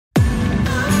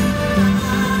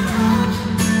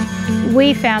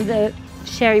We found that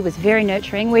Sherry was very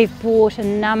nurturing. We've bought a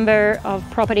number of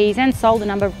properties and sold a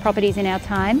number of properties in our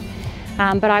time,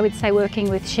 but I would say working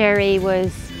with Sherry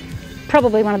was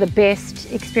probably one of the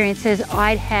best experiences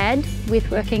I'd had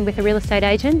with working with a real estate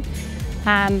agent.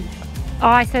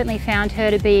 I certainly found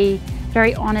her to be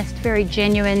very honest, very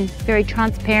genuine, very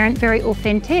transparent, very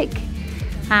authentic,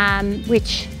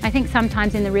 which I think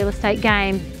sometimes in the real estate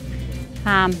game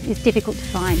is difficult to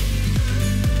find.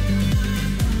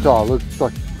 Oh, look,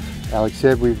 like Alex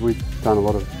said, we've done a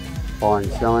lot of buying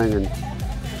and selling,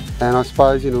 and I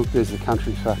suppose, you know, there's the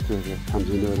country factor that comes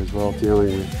into it as well,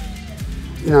 dealing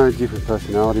with, you know, different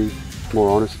personalities, more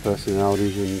honest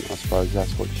personalities, and I suppose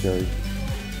that's what Sherry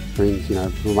brings, you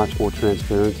know, much more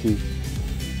transparency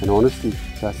and honesty.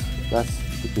 That's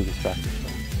the biggest factor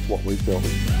for what we've dealt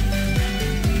with.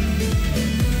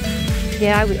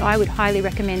 Yeah, I would highly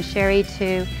recommend Sherry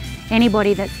to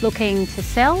anybody that's looking to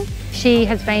sell. She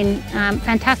has been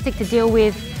fantastic to deal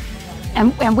with,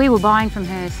 and we were buying from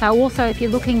her. So also if you're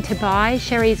looking to buy,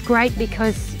 Sherry is great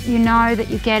because you know that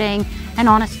you're getting an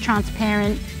honest,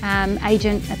 transparent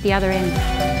agent at the other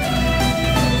end.